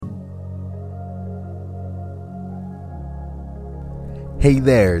Hey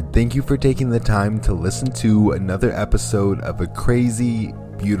there, thank you for taking the time to listen to another episode of A Crazy,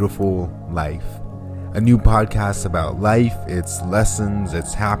 Beautiful Life. A new podcast about life, its lessons,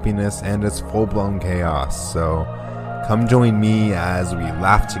 its happiness, and its full-blown chaos. So come join me as we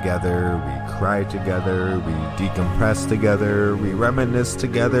laugh together, we cry together, we decompress together, we reminisce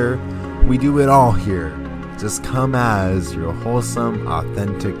together. We do it all here. Just come as your wholesome,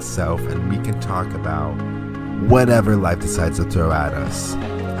 authentic self, and we can talk about whatever life decides to throw at us.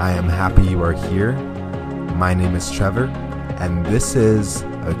 I am happy you are here. My name is Trevor, and this is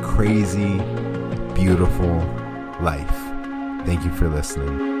A Crazy, Beautiful Life. Thank you for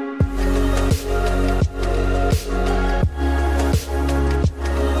listening.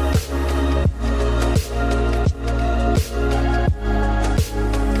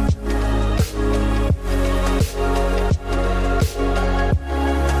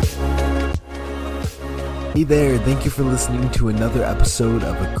 Hey there, thank you for listening to another episode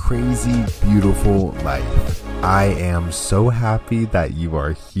of A Crazy, Beautiful Life. I am so happy that you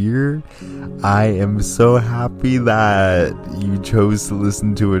are here. I am so happy that you chose to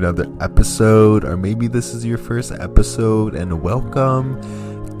listen to another episode, or maybe this is your first episode, and welcome.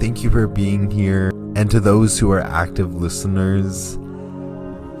 Thank you for being here. And to those who are active listeners,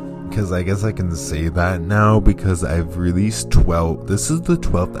 because I guess I can say that now because I've released 12. This is the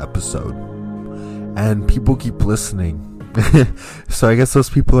 12th episode. And people keep listening. So I guess those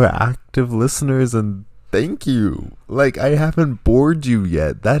people are active listeners, and thank you. Like, I haven't bored you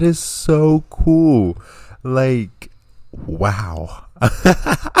yet. That is so cool. Like, wow.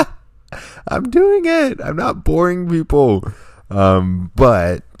 I'm doing it. I'm not boring people.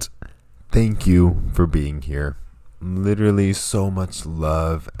 But thank you for being here. Literally so much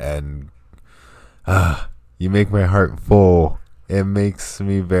love, and you make my heart full. It makes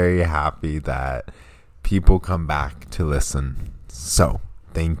me very happy that people come back to listen. So,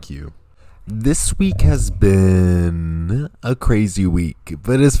 thank you. This week has been a crazy week,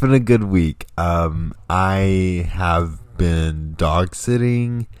 but it's been a good week. I have been dog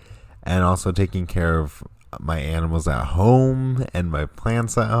sitting and also taking care of my animals at home and my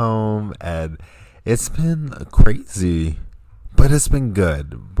plants at home, and it's been crazy, but it's been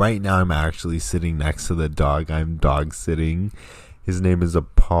good. Right now I'm actually sitting next to the dog I'm dog sitting. His name is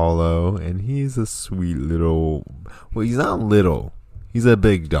Apollo, and he's a sweet little... Well, he's not little. He's a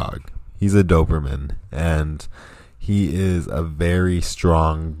big dog. He's a Doberman, and he is a very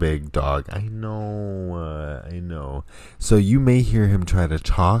strong, big dog. I know. So you may hear him try to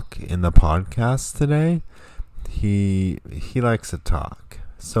talk in the podcast today. He likes to talk.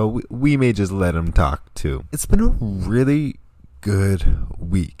 So we may just let him talk, too. It's been a really good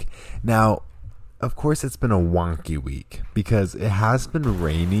week. Now, of course, it's been a wonky week because it has been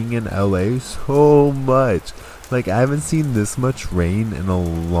raining in LA so much. Like, I haven't seen this much rain in a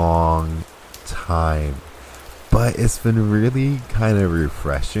long time. But it's been really kind of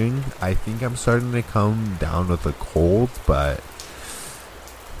refreshing. I think I'm starting to come down with a cold, but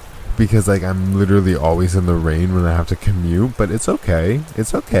because, like, I'm literally always in the rain when I have to commute. But it's okay.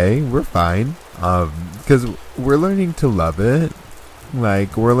 It's okay. We're fine. Because we're learning to love it.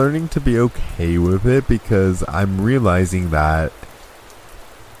 Like, we're learning to be okay with it, because I'm realizing that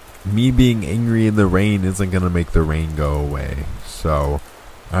me being angry in the rain isn't going to make the rain go away. So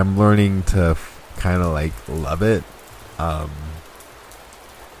I'm learning to kind of like love it,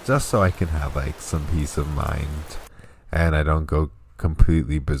 just so I can have like some peace of mind and I don't go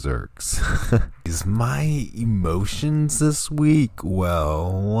completely berserks. Is my emotions this week?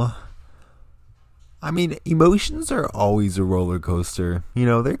 Well, I mean, emotions are always a roller coaster. You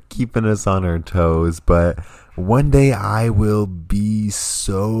know, they're keeping us on our toes, but one day I will be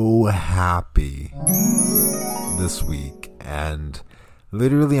so happy this week and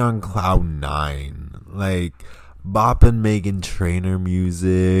literally on cloud 9. Like, bopping Meghan Trainor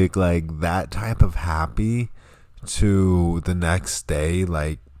music, like that type of happy, to the next day,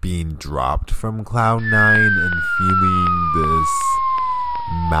 like being dropped from cloud 9 and feeling this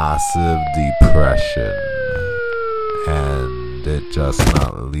massive depression and it just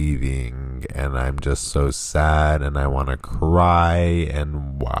not leaving, and I'm just so sad and I want to cry,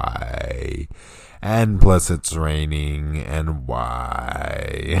 and why? And plus it's raining, and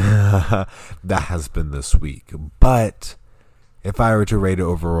why? That has been this week. But if I were to rate it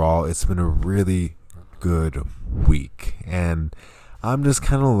overall, it's been a really good week, and I'm just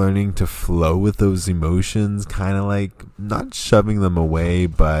kind of learning to flow with those emotions, kind of like not shoving them away,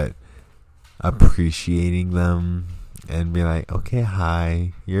 but appreciating them and be like, okay,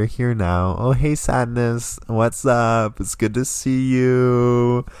 hi, you're here now. Oh, hey, sadness, what's up? It's good to see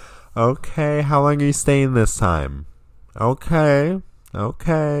you. Okay, how long are you staying this time? Okay,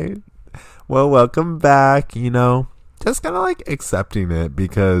 Okay. Well, welcome back. Just kind of like accepting it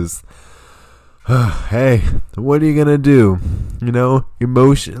because, hey, what are you gonna do?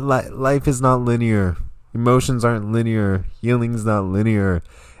 Life is not linear. Emotions aren't linear. Healing's not linear.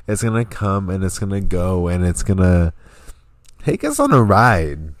 It's gonna come and it's gonna go and it's gonna take us on a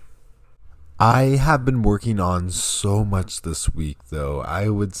ride. I have been working on so much this week, though. I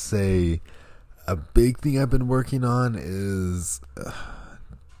would say a big thing I've been working on is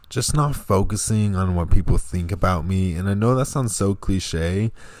just not focusing on what people think about me. And I know that sounds so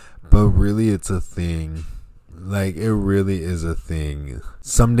cliche, but really it's a thing. Like, it really is a thing.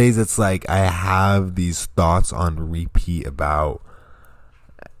 Some days it's like I have these thoughts on repeat about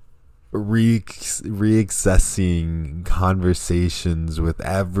reaccessing conversations with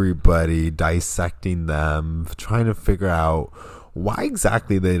everybody, dissecting them, trying to figure out why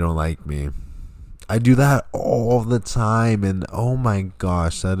exactly they don't like me. I do that all the time, and oh my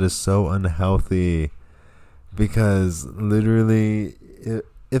gosh, that is so unhealthy. Because literally,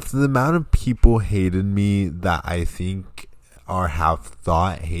 if the amount of people hated me that I think or have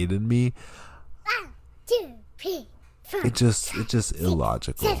thought hated me, 1, 2, 3, 4, it's just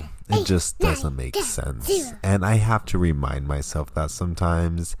illogical. It just doesn't make sense. And I have to remind myself that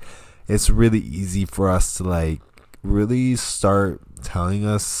sometimes it's really easy for us to like really start telling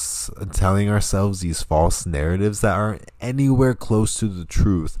ourselves these false narratives that aren't anywhere close to the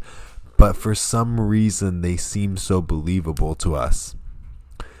truth, but for some reason they seem so believable to us.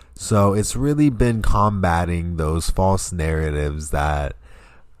 So it's really been combating those false narratives that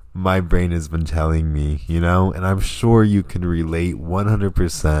my brain has been telling me, and I'm sure you can relate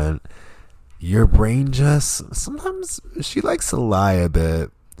 100%. Your brain just, sometimes she likes to lie a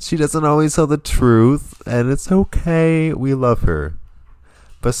bit. She doesn't always tell the truth, and it's okay. We love her.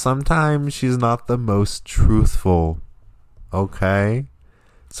 But sometimes she's not the most truthful. Okay?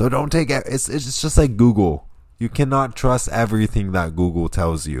 So don't take it. It's just like Google. You cannot trust everything that Google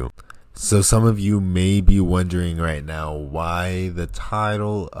tells you. So some of you may be wondering right now why the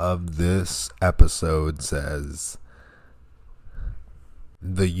title of this episode says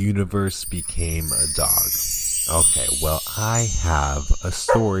The Universe Became a Dog. Okay, well, I have a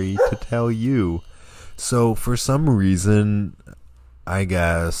story to tell you. So for some reason, I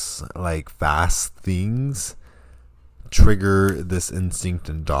guess, like, fast things trigger this instinct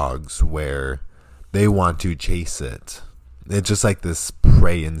in dogs where they want to chase it. It's just like this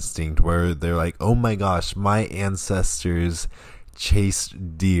prey instinct where they're like, oh my gosh, my ancestors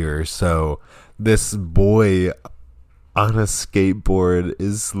chased deer. So this boy on a skateboard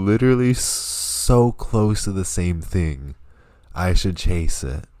is literally so close to the same thing. I should chase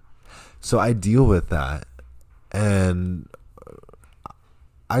it. So I deal with that. And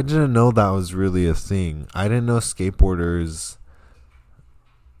I didn't know that was really a thing. I didn't know skateboarders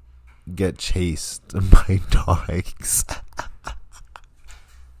get chased by dogs.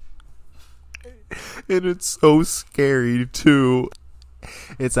 And it's so scary too.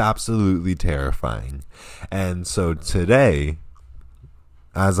 It's absolutely terrifying. And so today,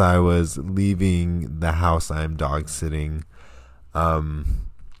 as I was leaving the house I'm dog sitting,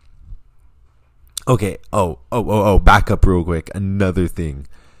 okay, back up real quick. Another thing.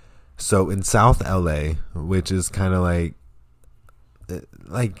 So in South LA, which is kind of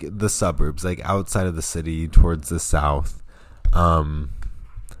like the suburbs, like outside of the city towards the south,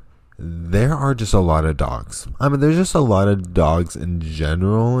 there are just a lot of dogs. I mean, there's just a lot of dogs in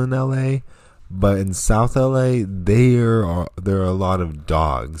general in LA, but in South LA, there are a lot of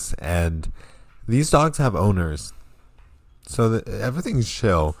dogs, and these dogs have owners, so everything's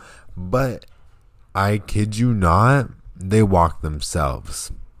chill. But I kid you not, they walk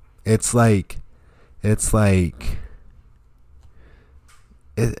themselves. It's like they're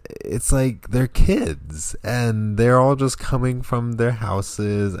kids, and they're all just coming from their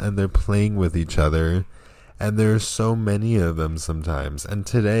houses and they're playing with each other, and there's so many of them sometimes. And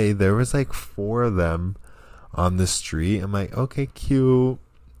today there was like 4 of them on the street. I'm like, okay, cute.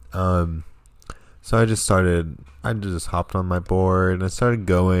 So I just hopped on my board and I started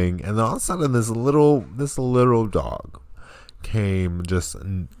going, and then all of a sudden this little dog came just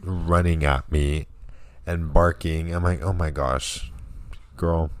running at me and barking. I'm like, oh my gosh,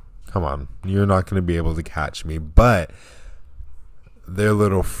 girl, come on, you're not going to be able to catch me. But their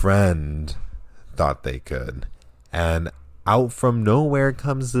little friend thought they could, and out from nowhere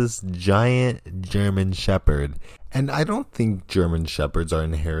comes this giant German Shepherd. And I don't think German Shepherds are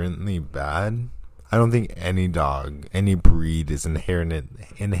inherently bad. I don't think any dog, any breed is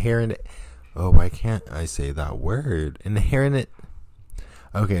inherent. Oh, why can't I say that word? Inherent.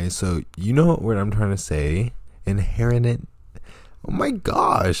 Okay, so you know what word I'm trying to say. Inherent. Oh my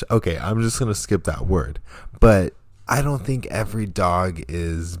gosh. Okay, I'm just going to skip that word. But I don't think every dog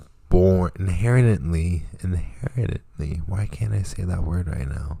is born inherently. Why can't I say that word right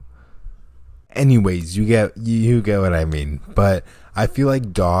now? Anyways, you get what I mean. But I feel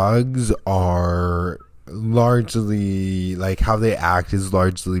like dogs are largely, like, how they act is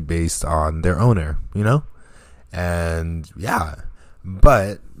largely based on their owner, you know? And yeah.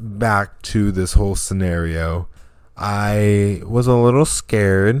 But back to this whole scenario, I was a little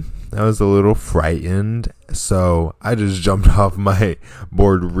scared. I was a little frightened. So I just jumped off my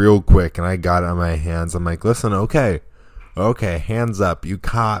board real quick and I got it on my hands. I'm like, listen, okay, hands up. You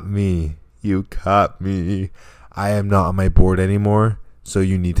caught me. I am not on my board anymore. So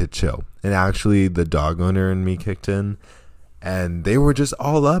you need to chill. And actually the dog owner and me kicked in. And they were just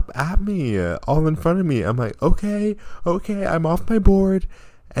all up at me, all in front of me. I'm like, okay, I'm off my board.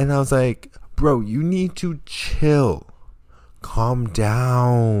 And I was like, bro, you need to chill. Calm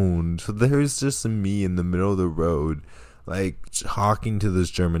down. So there's just me in the middle of the road, like, talking to this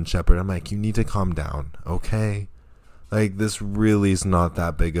German Shepherd. I'm like, you need to calm down, okay? Like, this really is not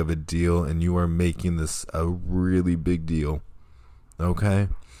that big of a deal, and you are making this a really big deal, okay?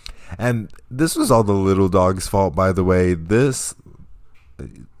 And this was all the little dog's fault, by the way. This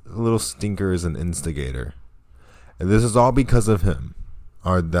little stinker is an instigator. And this is all because of him.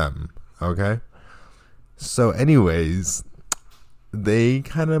 Or them. Okay? So anyways, they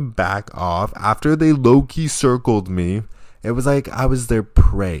kind of back off. After they low-key circled me, it was like I was their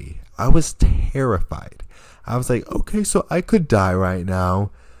prey. I was terrified. I was like, okay, so I could die right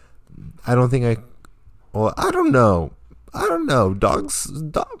now. I don't know. Dogs,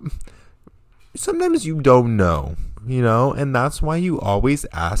 sometimes you don't know, you know, and that's why you always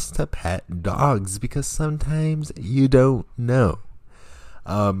ask to pet dogs, because sometimes you don't know.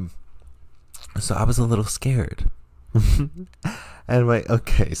 So I was a little scared. And I'm like,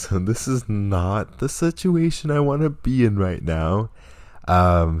 okay, so this is not the situation I want to be in right now.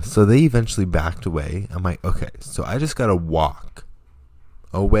 So they eventually backed away. I'm like, okay, so I just gotta walk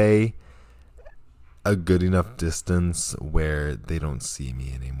away a good enough distance where they don't see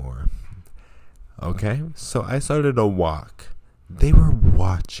me anymore. Okay, so I started to walk. They were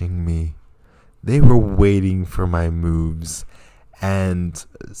watching me. They were waiting for my moves. And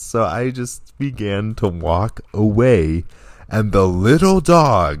so I just began to walk away. And this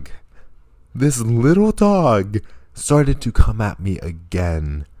little dog started to come at me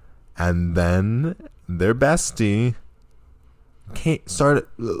again. And then their bestie was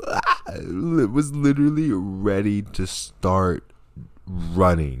literally ready to start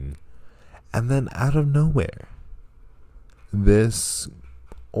running. And then out of nowhere, this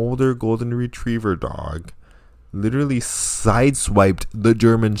older golden retriever dog literally sideswiped the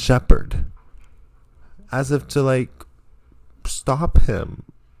German Shepherd as if to, like, stop him.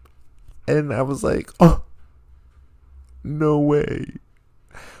 And I was like, oh, no way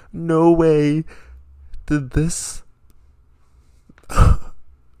did this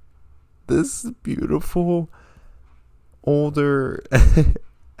beautiful older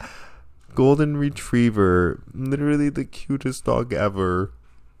golden retriever, literally the cutest dog ever,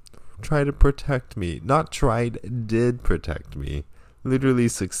 try to protect me. Not tried, did protect me. Literally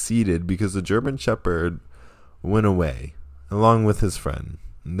succeeded, because the German Shepherd went away along with his friend.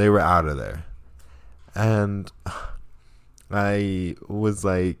 They were out of there. And I was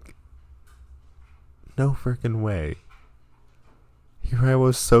like, no freaking way. Here I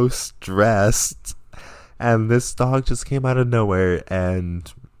was so stressed, and this dog just came out of nowhere, and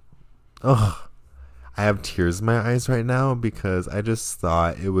I have tears in my eyes right now, because I just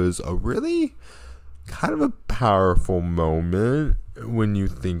thought it was a really kind of a powerful moment when you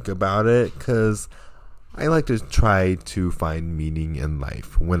think about it, because I like to try to find meaning in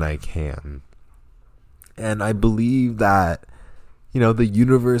life when I can. And I believe that, you know, the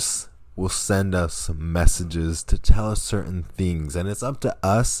universe will send us messages to tell us certain things, and it's up to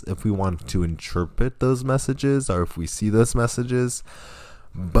us if we want to interpret those messages or if we see those messages.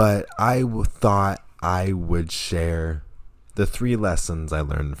 But I thought I would share the 3 lessons I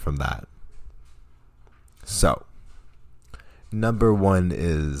learned from that. So, number 1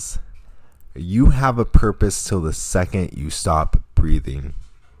 is, you have a purpose till the second you stop breathing.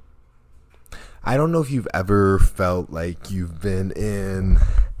 I don't know if you've ever felt like you've been in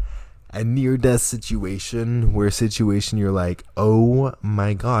a near-death situation, where you're like, oh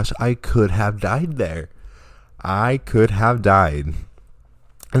my gosh, I could have died there. I could have died.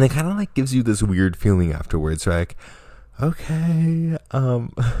 And it kind of like gives you this weird feeling afterwards, like, okay,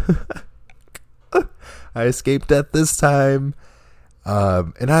 I escaped death this time.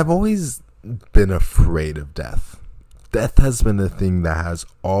 And I've always been afraid of death. death has been a thing that has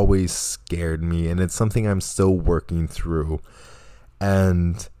always scared me, and it's something I'm still working through.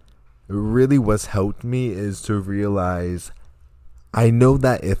 And really what's helped me is to realize I know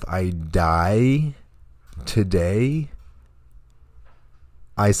that if I die today,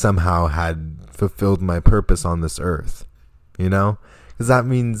 I somehow had fulfilled my purpose on this earth, you know? Because that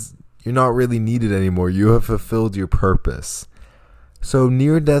means you're not really needed anymore. You have fulfilled your purpose. So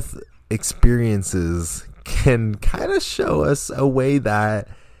near-death experiences can kind of show us a way that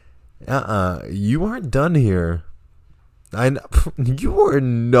you aren't done here. You are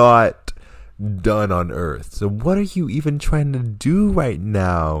not done on earth. So what are you even trying to do right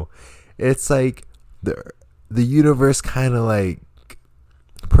now? It's like the universe kind of like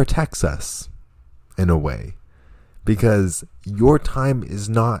protects us in a way, because your time is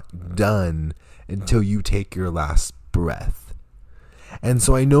not done until you take your last breath. And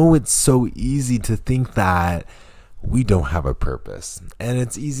so I know it's so easy to think that we don't have a purpose, and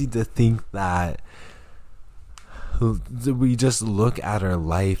it's easy to think that we just look at our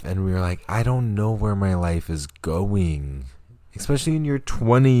life and we're like, I don't know where my life is going, especially in your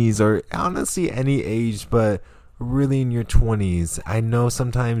 20s, or honestly any age, but really in your 20s. I know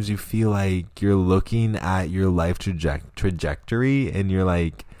sometimes you feel like you're looking at your life trajectory and you're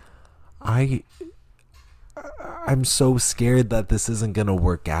like, I'm so scared that this isn't gonna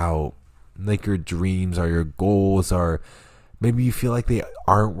work out. Like your dreams or your goals, or maybe you feel like they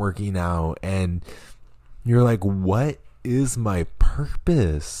aren't working out, and you're like, what is my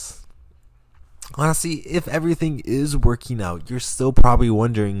purpose? Honestly, if everything is working out, you're still probably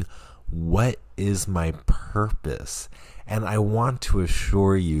wondering, what is my purpose? And I want to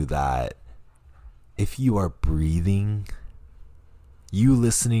assure you that if you are breathing, you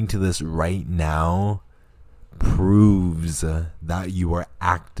listening to this right now proves that you are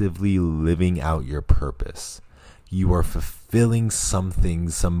actively living out your purpose. You are fulfilling something,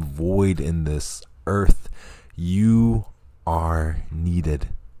 some void in this earth. You are needed.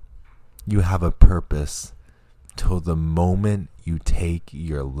 You have a purpose. Till the moment you take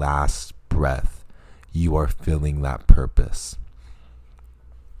your last breath, you are filling that purpose.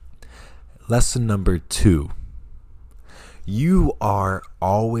 Lesson number 2. You are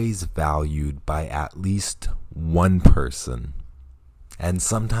always valued by at least one person. And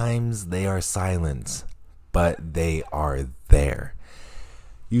sometimes they are silent, but they are there.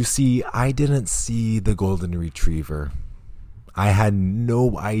 You see, I didn't see the golden retriever. I had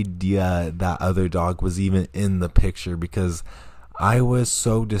no idea that other dog was even in the picture because I was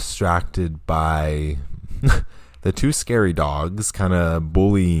so distracted by the 2 scary dogs kind of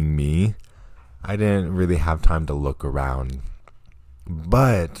bullying me. I didn't really have time to look around.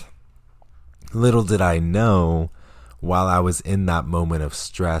 But little did I know, while I was in that moment of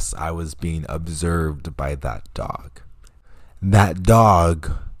stress, I was being observed by that dog. That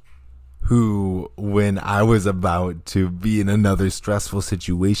dog who, when I was about to be in another stressful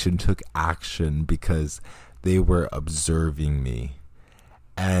situation, took action because they were observing me.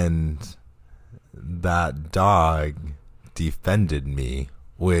 And that dog defended me,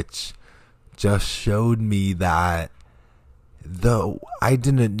 which just showed me that though I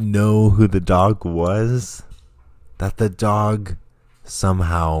didn't know who the dog was, that the dog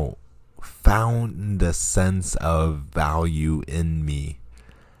somehow found a sense of value in me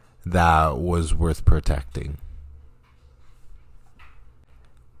that was worth protecting.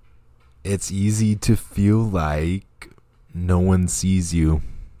 It's easy to feel like no one sees you.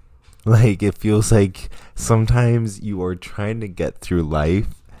 Like, it feels like sometimes you are trying to get through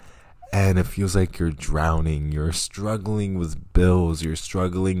life and it feels like you're drowning. You're struggling with bills. You're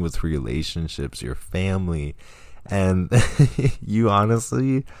struggling with relationships, your family. And you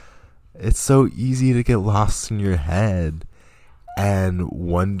honestly, it's so easy to get lost in your head and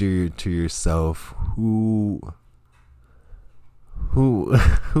wonder to yourself, who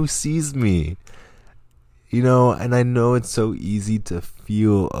sees me? You know, and I know it's so easy to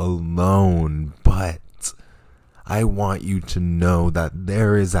feel alone, but I want you to know that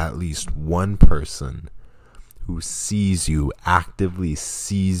there is at least one person who sees you, actively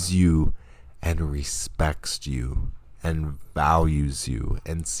sees you, and respects you, and values you,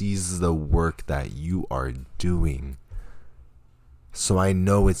 and sees the work that you are doing. So I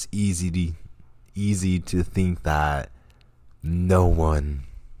know it's easy to think that no one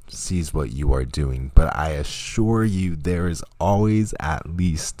sees what you are doing, but I assure you there is always at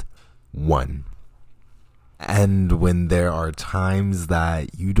least one. And when there are times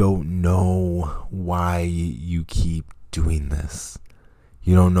that you don't know why you keep doing this,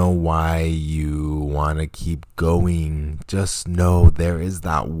 you don't know why you want to keep going, just know there is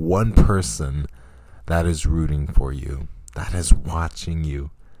that one person that is rooting for you, that is watching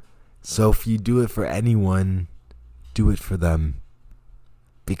you. So if you do it for anyone, do it for them.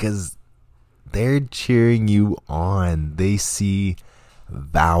 Because they're cheering you on. They see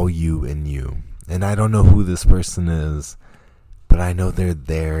value in you. And I don't know who this person is, but I know they're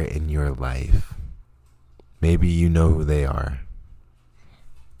there in your life. Maybe you know who they are.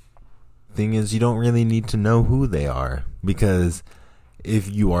 Thing is, you don't really need to know who they are, because if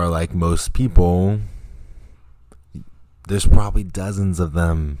you are like most people, there's probably dozens of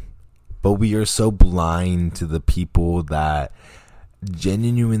them. But we are so blind to the people that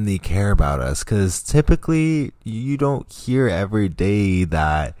genuinely care about us, because typically you don't hear every day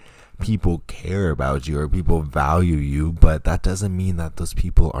that people care about you or people value you, but that doesn't mean that those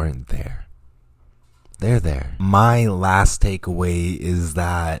people aren't there. They're there. My last takeaway is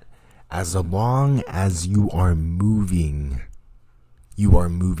that as long as you are moving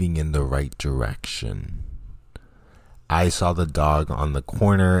in the right direction. I saw the dog on the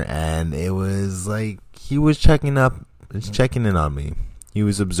corner, and it was like he was checking in on me. He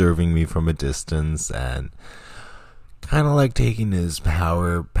was observing me from a distance and kind of like taking his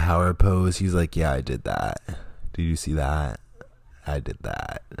power pose. He's like, "Yeah, I did that. Did you see that? I did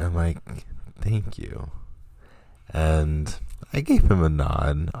that." I'm like, "Thank you." And I gave him a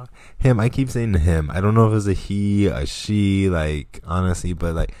nod. I keep saying him. I don't know if it was a he, a she, like, honestly,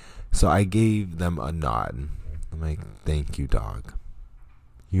 but like, so I gave them a nod. I'm like, "Thank you, dog.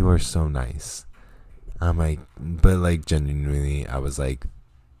 You are so nice." I'm like, but like genuinely, I was like,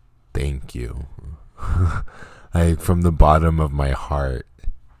 "Thank you." Like from the bottom of my heart,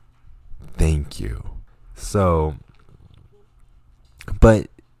 thank you. So, but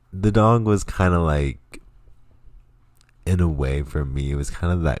the dog was kind of like, in a way for me, it was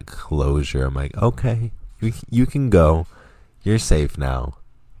kind of that closure. I'm like, okay, you can go. You're safe now.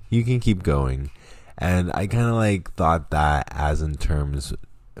 You can keep going. And I kind of like thought that as in terms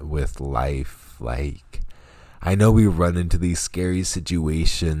with life. Like, I know we run into these scary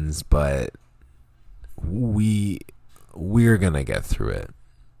situations, but we're gonna get through it.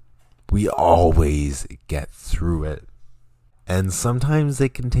 We always get through it. And sometimes they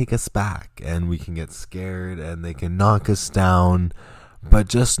can take us back and we can get scared and they can knock us down. But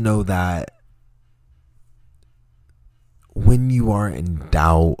just know that when you are in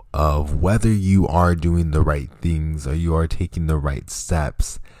doubt of whether you are doing the right things or you are taking the right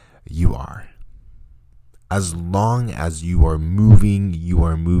steps, you are. As long as you are moving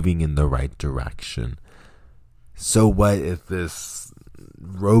in the right direction. So what if this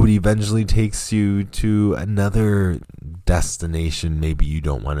road eventually takes you to another destination maybe you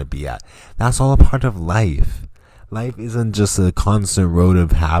don't want to be at? That's all a part of life. Life isn't just a constant road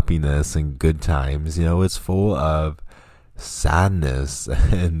of happiness and good times. You know, it's full of sadness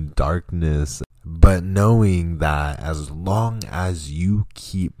and darkness. But knowing that as long as you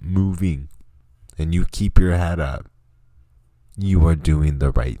keep moving and you keep your head up, you are doing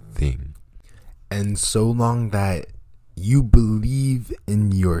the right thing. And so long that you believe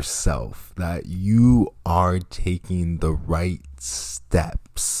in yourself, that you are taking the right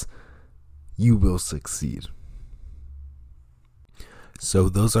steps, you will succeed. So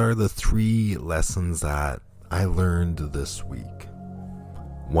those are the 3 lessons that I learned this week.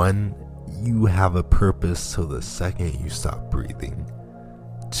 1, you have a purpose till the second you stop breathing.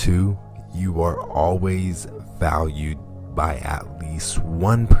 2, you are always valued by at least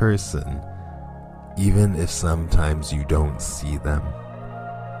one person, even if sometimes you don't see them.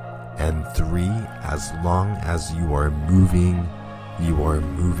 And 3, as long as you are moving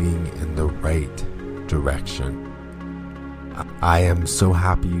in the right direction. I am so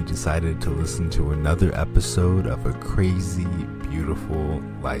happy you decided to listen to another episode of A Crazy Beautiful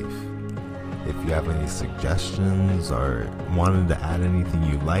Life. If you have any suggestions or wanted to add anything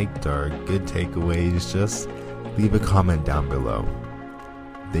you liked or good takeaways, just leave a comment down below.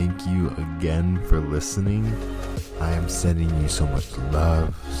 Thank you again for listening. I am sending you so much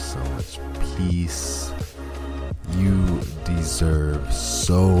love, so much peace. You deserve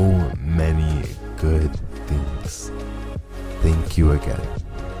so many good things. Thank you again.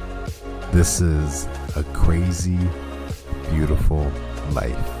 This is A Crazy Beautiful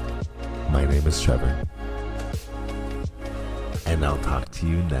Life. My name is Trevor, and I'll talk to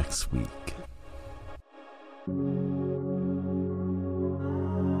you next week.